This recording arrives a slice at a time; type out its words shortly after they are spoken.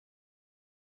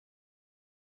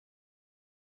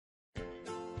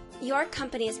Your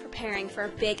company is preparing for a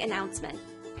big announcement.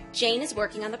 Jane is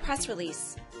working on the press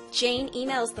release. Jane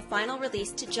emails the final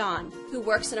release to John, who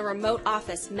works in a remote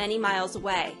office many miles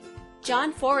away.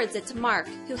 John forwards it to Mark,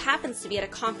 who happens to be at a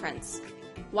conference.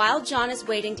 While John is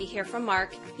waiting to hear from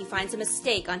Mark, he finds a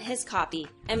mistake on his copy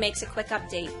and makes a quick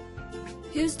update.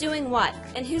 Who's doing what,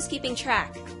 and who's keeping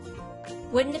track?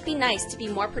 Wouldn't it be nice to be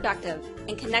more productive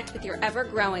and connect with your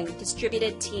ever-growing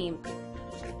distributed team?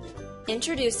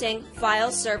 Introducing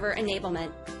File Server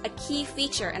Enablement, a key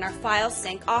feature in our File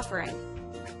Sync offering.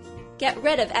 Get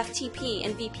rid of FTP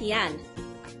and VPN.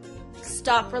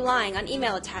 Stop relying on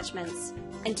email attachments,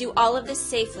 and do all of this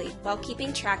safely while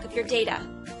keeping track of your data.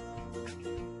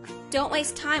 Don't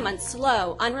waste time on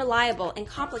slow, unreliable, and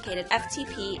complicated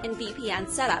FTP and VPN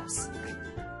setups.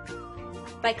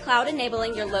 By cloud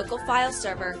enabling your local file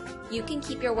server, you can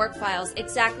keep your work files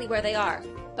exactly where they are,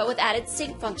 but with added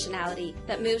sync functionality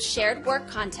that moves shared work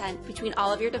content between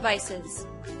all of your devices.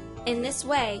 In this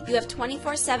way, you have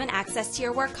 24/7 access to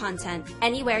your work content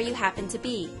anywhere you happen to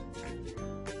be.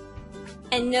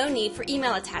 And no need for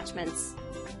email attachments.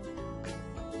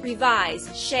 Revise,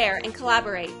 share, and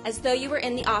collaborate as though you were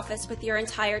in the office with your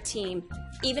entire team,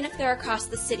 even if they're across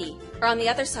the city or on the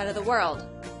other side of the world.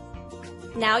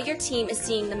 Now your team is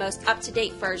seeing the most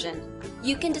up-to-date version.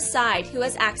 You can decide who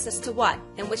has access to what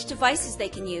and which devices they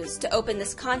can use to open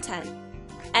this content.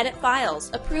 Edit files,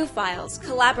 approve files,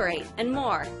 collaborate, and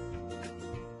more.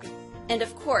 And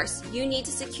of course, you need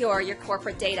to secure your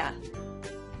corporate data.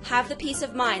 Have the peace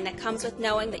of mind that comes with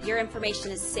knowing that your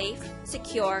information is safe,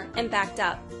 secure, and backed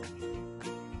up.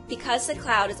 Because the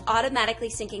cloud is automatically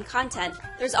syncing content,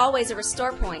 there's always a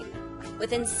restore point.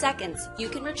 Within seconds, you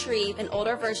can retrieve an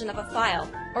older version of a file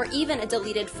or even a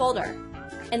deleted folder.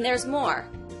 And there's more.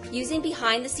 Using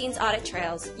behind-the-scenes audit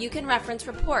trails, you can reference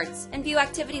reports and view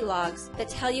activity logs that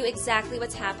tell you exactly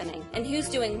what's happening and who's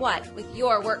doing what with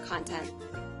your work content.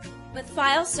 With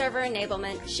File Server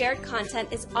Enablement, shared content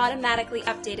is automatically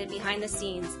updated behind the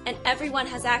scenes, and everyone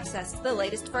has access to the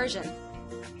latest version.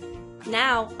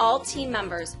 Now, all team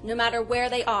members, no matter where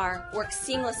they are, work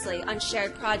seamlessly on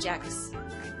shared projects.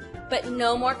 But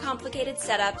no more complicated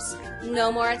setups,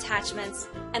 no more attachments,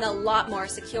 and a lot more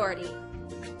security.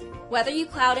 Whether you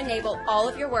cloud enable all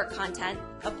of your work content,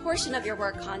 a portion of your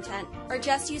work content, or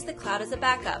just use the cloud as a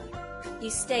backup, you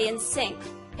stay in sync,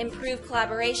 improve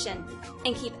collaboration,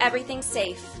 and keep everything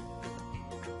safe.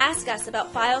 Ask us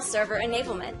about File Server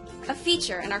Enablement, a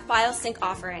feature in our File Sync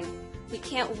offering. We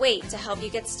can't wait to help you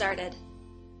get started.